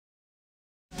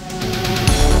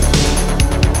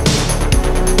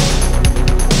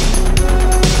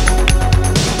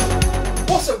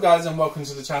guys, and welcome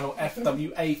to the channel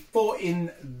FWA4. In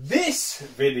this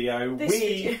video, this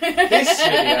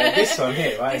one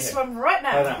here, right this here. one right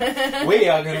now. We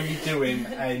are going to be doing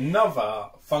another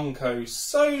Funko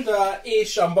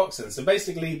soda-ish unboxing. So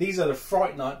basically, these are the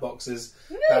Fright Night boxes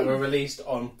that were released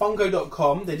on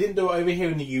Funko.com. They didn't do it over here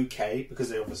in the UK because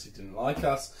they obviously didn't like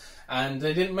us, and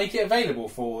they didn't make it available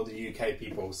for the UK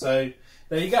people. So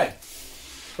there you go.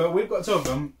 But we've got two of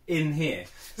them in here.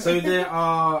 So there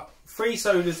are 3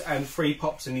 sodas and 3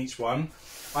 pops in each one.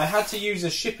 I had to use a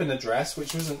shipping address,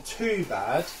 which wasn't too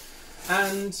bad.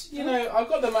 And, you know, I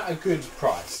got them at a good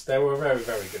price. They were a very,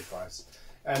 very good price.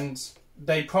 And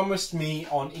they promised me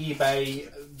on eBay,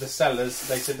 the sellers,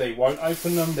 they said they won't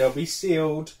open them. They'll be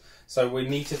sealed. So we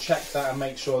need to check that and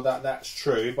make sure that that's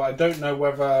true. But I don't know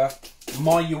whether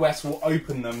my US will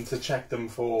open them to check them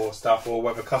for stuff or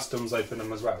whether customs open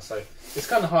them as well. So it's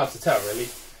kind of hard to tell, really.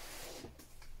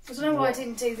 I don't know why I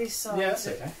didn't do this side. Yeah, that's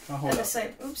okay. I'll hold at the up.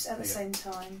 same, oops, at the same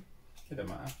time. It don't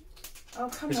matter. Oh,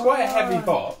 come on. It's quite a heavy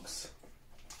box.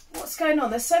 What's going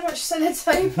on? There's so much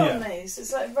sellotape on Yeah. these.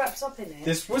 It's like wrapped up in it.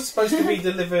 This was supposed to be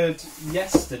delivered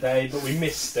yesterday, but we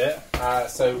missed it.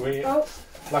 So we... Oh.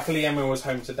 Luckily, Emma was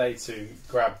home today to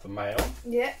grab the mail.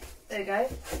 Yeah, there you go.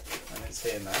 And it's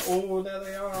here now. Oh, there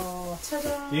they are.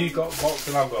 Ta-da. You got a box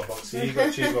and I've got a box. So you got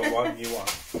to choose what one you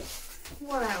want.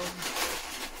 Wow.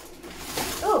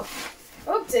 Oh.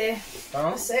 Oh dear.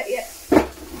 Oh. That's it, yeah.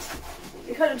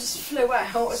 You kind of just flew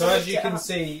out. So as you can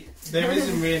see, there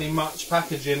isn't really much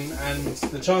packaging, and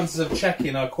the chances of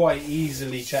checking are quite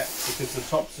easily checked because the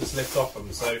tops just lift off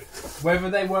them. So whether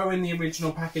they were in the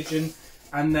original packaging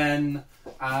and then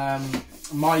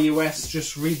my US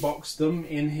just reboxed them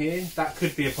in here, that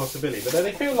could be a possibility. But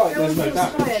they feel like there's no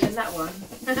damage. Higher than that one.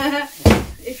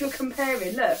 If you're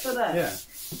comparing, look for that.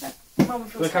 Yeah.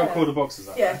 Look how cool the boxes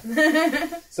are. Yeah.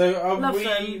 So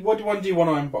what one do you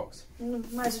want to unbox?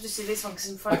 Might as well just do this one because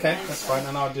in front Okay, of me. that's fine,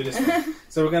 and I'll do this one.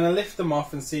 So we're going to lift them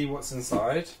off and see what's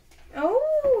inside.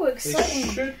 Oh, exciting. They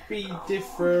should be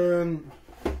different.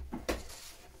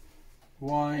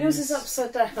 Why? Yours is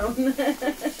upside down.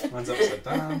 Mine's upside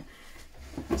down.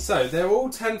 So they're all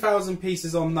 10,000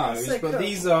 pieces on those, so but cool.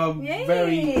 these are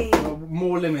very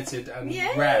more limited and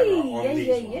rarer on these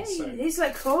ones. So these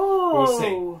look cool. we'll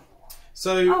see.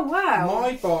 So oh, wow.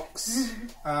 my box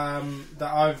that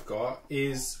I've got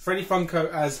is Freddy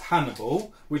Funko as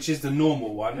Hannibal, which is the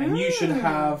normal one, and you should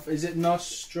have. Is it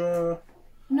Nostra?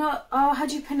 No. Oh, how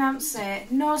do you pronounce it?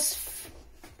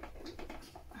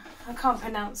 I can't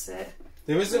pronounce it.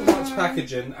 There isn't much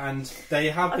packaging, and they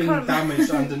have been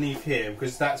damaged underneath here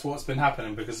because that's what's been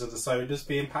happening because of the sodas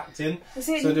being packed in.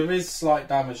 So there is slight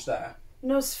damage there.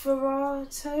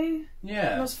 Nosferatu?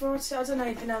 Yeah. Nosferatu? I don't know how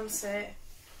you pronounce it.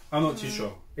 I'm not too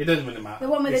sure. It doesn't really matter.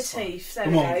 The one with It's the teeth.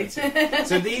 fine. There we go.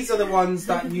 So these are the ones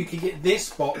that you could get this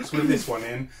box with this one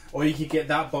in, or you could get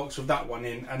that box with that one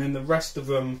in, and then the rest of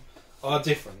them are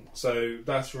different. So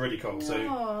that's really cool. Oh,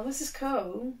 So this is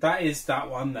cool. that is that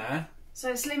one there. So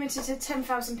it's limited to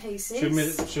 10,000 pieces.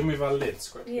 Should we move our lids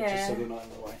quickly, Yeah. just so they're not in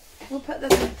the way? We'll put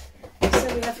them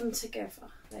so we have them together.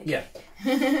 Yeah.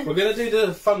 We're going to do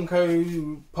the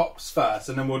Funko Pops first,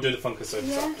 and then we'll do the Funko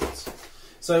Sodas afterwards.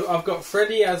 So I've got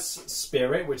Freddy as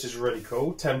Spirit, which is really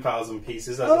cool. 10,000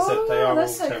 pieces. As I said, they are all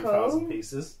 10,000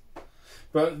 pieces.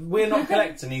 But we're not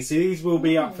collecting these, so these will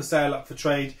be up for sale, up for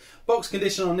trade. Box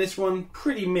condition on this one,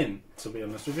 pretty mint, to be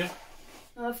honest with you.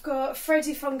 I've got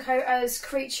Freddy Funko as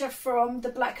Creature from the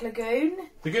Black Lagoon.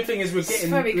 The good thing is we've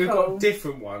cool. got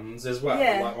different ones as well,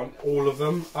 Yeah. like on all of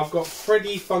them. I've got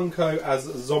Freddy Funko as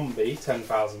Zombie,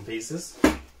 10,000 pieces.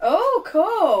 Oh,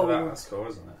 cool. That's cool,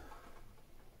 isn't it?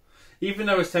 Even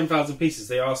though it's 10,000 pieces,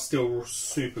 they are still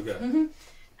super good.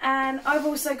 And I've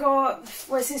also got,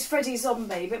 well, it says Freddy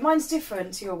Zombie, but mine's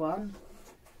different to your one.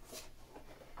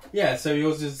 Yeah, so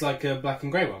yours is like a black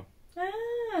and grey one.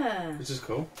 Ah. Which is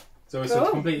cool. So it's a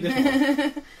completely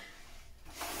different one.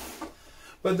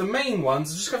 But the main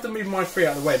ones, I just have to move my 3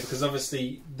 out of the way because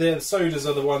obviously the sodas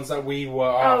are the ones that we were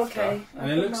after. Okay.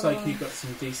 And it looks like you've got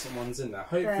some decent ones in there.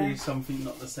 Hopefully something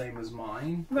not the same as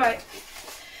mine. Right.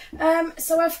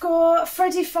 So I've got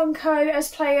Freddy Funko as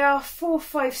player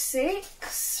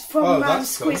 456 from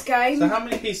Squid Game. So how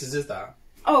many pieces is that?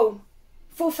 Oh,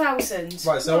 4,000.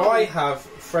 Right, so I have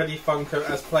Freddy Funko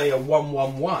as player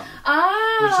 111.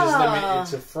 Ah! Which is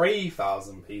limited to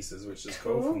 3,000 pieces, which is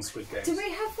cool from Squid Game. Did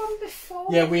we have one before?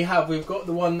 Yeah, we have. We've got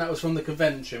the one that was from the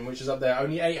convention, which is up there.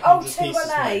 Only 800 Oh, pieces.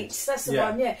 218. That's the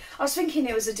one, yeah. I was thinking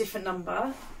it was a different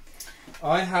number.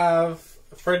 I have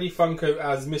Freddy Funko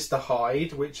as Mr.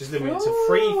 Hyde, which is limited to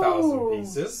 3,000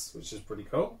 pieces, which is pretty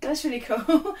cool. That's really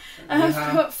cool. I've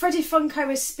got Freddy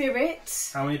Funko as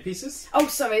Spirit. How many pieces? Oh,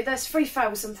 sorry, that's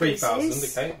 3,000 pieces.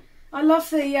 3,000, okay. I love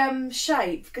the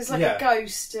shape, because like a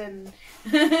ghost and...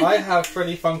 I have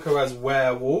Freddy Funko as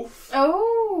Werewolf.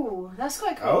 Oh, that's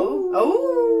quite cool.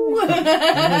 Oh!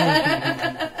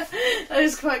 That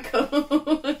is quite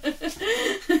cool.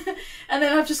 And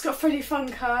then I've just got Freddy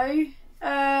Funko,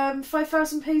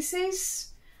 5,000 pieces.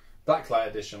 Blacklight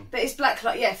edition. But it's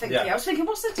blacklight, yeah, thank you. I was thinking,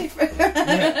 what's the difference?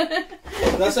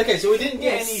 That's okay. So we didn't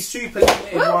get any super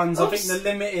limited ones. I think the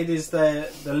limited is the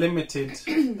limited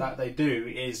that they do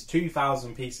is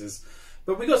 2,000 pieces.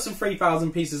 But we got some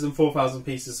 3,000 pieces and 4,000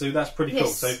 pieces, so that's pretty cool.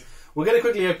 So we're going to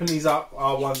quickly open these up,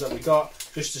 our ones that we got,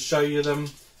 just to show you them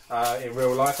in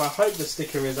real life. I hope the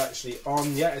sticker is actually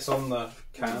on. Yeah, it's on the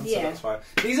can, so that's fine.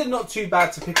 These are not too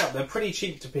bad to pick up. They're pretty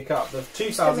cheap to pick up. The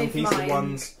 2,000 piece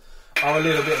ones are a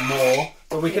little bit more,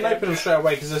 but we can open them straight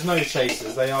away because there's no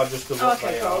chasers. They are just what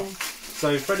they are.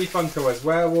 So Freddy Funko as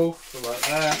Werewolf, right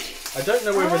there. I don't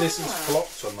know whether this is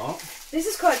flopped or not. This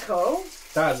is quite cool.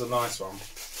 That is a nice one.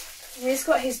 He's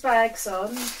got his bags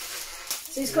on.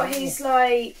 So he's got his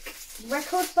like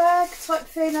record bag type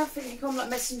thing. I think you call them like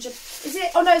messenger. Is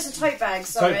it? Oh no, it's a tote bag.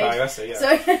 Sorry. Tote bag. That's it. Yeah.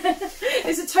 So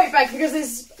it's a tote bag because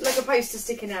there's like a poster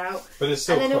sticking out. But it's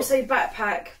still. And then also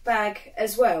backpack bag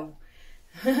as well.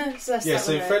 So that's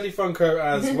so Freddy Funko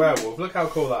as Werewolf. Look how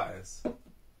cool that is.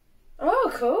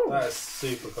 Oh, cool. That is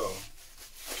super cool.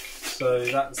 So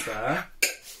that's there.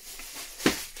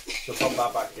 So pop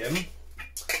that back in.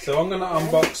 So I'm going to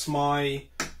unbox my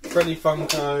Freddy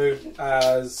Funko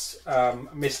as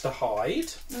Mr.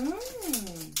 Hyde.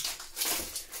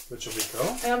 Which will be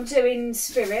cool. And I'm doing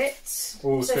Spirit.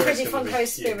 Ooh, so Freddy Funko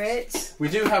Spirit. We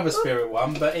do have a Spirit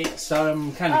one, but it's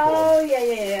candy corn. Oh,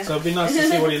 yeah. So it'd be nice to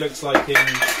see what he looks like in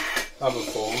other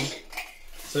form.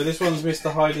 So this one's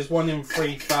Mr. Hyde, is 1 in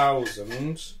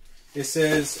 3,000. It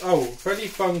says, Freddy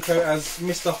Funko as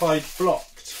Mr. Hyde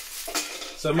blocked.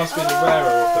 So it must be the rarer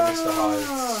of the Mr.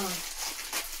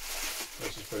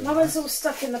 Hyde. My one's all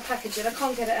stuck in the packaging. I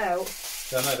can't get it out.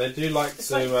 Yeah, no, they do like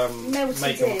to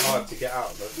make them hard to get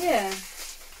out. But,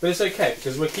 but it's okay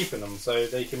because we're keeping them, so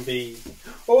they can be.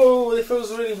 Oh, it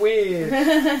feels really weird.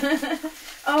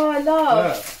 Oh, I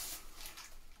love.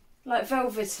 Like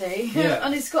velvety. Yeah.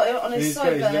 And he's got it on his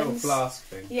sideburns. Got his little flask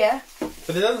thing. Yeah.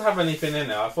 But it doesn't have anything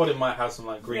in it. I thought it might have some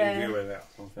like green goo in it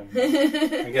or something.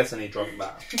 I'm guessing he drank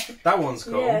that. That one's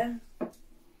cool. Yeah.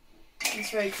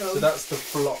 It's very cool. So that's the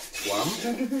flopped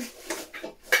one.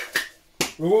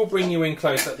 We will bring you in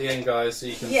close at the end, guys, so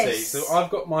you can see. So I've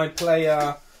got my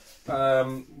player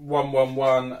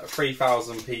 111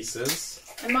 3,000 pieces.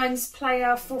 And mine's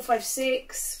player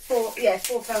 456,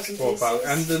 4,000 pieces.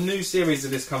 And the new series of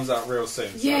this comes out real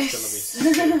soon. So yes. It's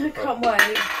gonna be super Can't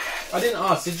wait. I didn't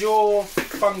ask, did your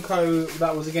Funko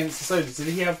that was against the soldiers, did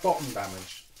he have bottom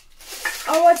damage?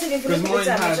 Oh, I didn't even look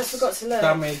at the damage, I forgot to look.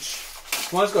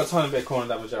 Mine's got a tiny bit of corner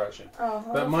damage there actually. Oh,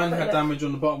 but mine had damage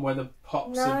on the bottom where the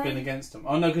pops had been against them.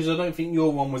 Oh no, because I don't think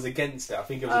your one was against it. I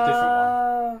think it was a different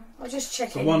one. I'll just check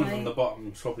it. So one from the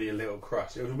bottom is probably a little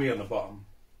crushed. It would be on the bottom.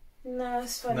 No,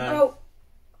 it's fine. No. Oh,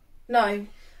 no.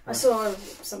 I saw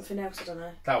something else, I don't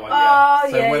know. That one, yeah.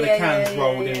 Oh, so where the cans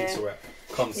rolled into it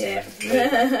constantly.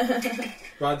 Yeah.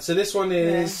 Right, so this one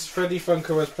is Freddy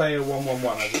Funko as player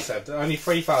 111, as I said. Only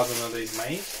 3,000 of these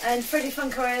made. And Freddy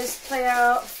Funko as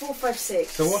player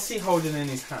 456. So what's he holding in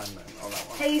his hand then on that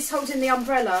one? He's holding the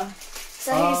umbrella.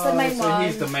 So he's the main one. So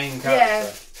he's the main character. Yeah.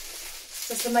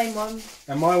 That's the main one.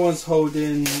 And my one's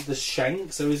holding the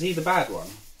shank, so is he the bad one?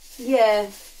 Yeah.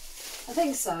 I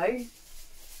think so.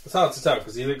 It's hard to tell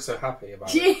because he looks so happy about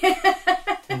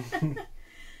it.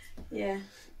 Yeah.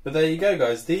 But there you go,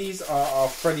 guys. These are our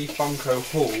Freddy Funko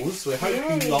hauls. We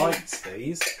hope you liked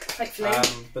these. Hopefully.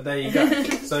 But there you go.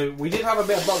 So we did have a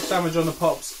bit of box damage on the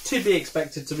pops, to be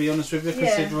expected, to be honest with you,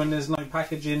 considering there's no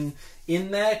packaging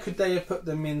in there. Could they have put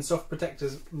them in soft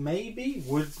protectors? Maybe.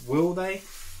 Will they?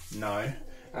 No.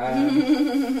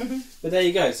 But there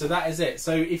you go. So that is it.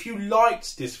 So if you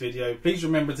liked this video, please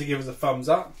remember to give us a thumbs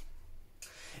up.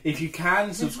 If you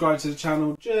can, subscribe to the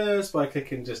channel just by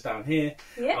clicking just down here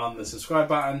on the subscribe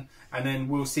button. And then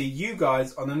we'll see you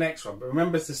guys on the next one. But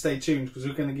remember to stay tuned because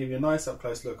we're going to give you a nice up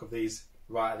close look of these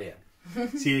right at the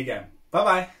end. See you again.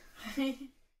 Bye-bye.